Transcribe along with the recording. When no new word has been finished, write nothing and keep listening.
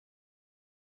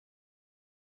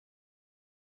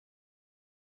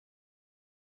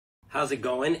How's it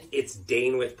going? It's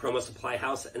Dane with Promo Supply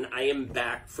House, and I am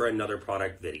back for another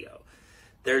product video.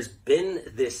 There's been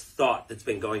this thought that's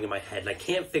been going in my head, and I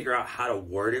can't figure out how to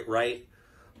word it right,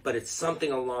 but it's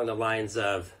something along the lines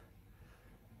of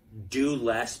do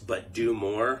less but do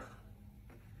more.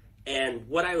 And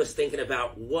what I was thinking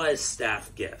about was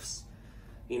staff gifts.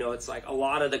 You know, it's like a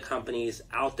lot of the companies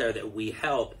out there that we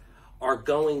help are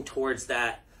going towards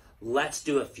that. Let's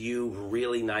do a few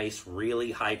really nice, really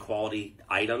high quality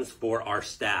items for our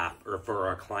staff or for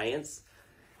our clients.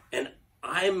 And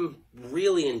I'm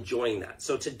really enjoying that.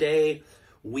 So today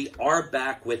we are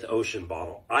back with Ocean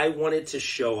Bottle. I wanted to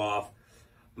show off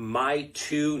my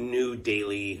two new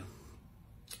daily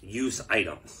use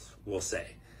items, we'll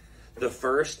say. The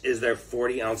first is their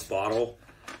 40-ounce bottle.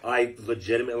 I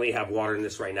legitimately have water in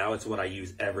this right now. It's what I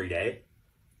use every day.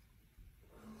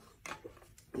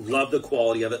 Love the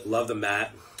quality of it, love the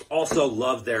matte. Also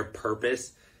love their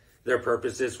purpose. Their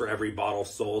purpose is for every bottle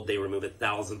sold, they remove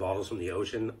 1,000 bottles from the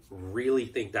ocean. Really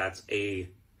think that's a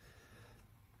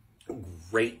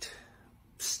great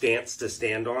stance to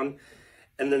stand on.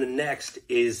 And then the next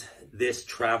is this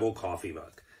travel coffee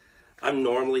mug. I'm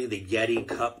normally the Yeti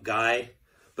cup guy,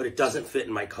 but it doesn't fit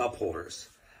in my cup holders.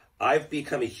 I've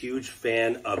become a huge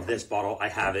fan of this bottle. I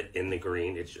have it in the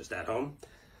green, it's just at home.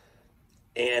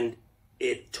 And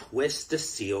it twists the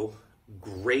seal,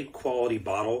 great quality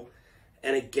bottle.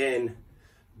 And again,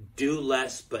 do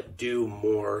less, but do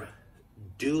more.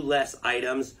 Do less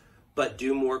items, but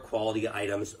do more quality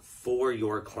items for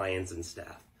your clients and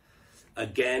staff.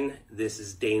 Again, this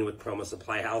is Dane with Promo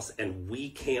Supply House, and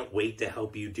we can't wait to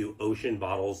help you do ocean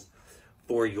bottles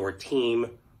for your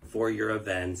team, for your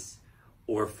events,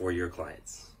 or for your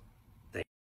clients.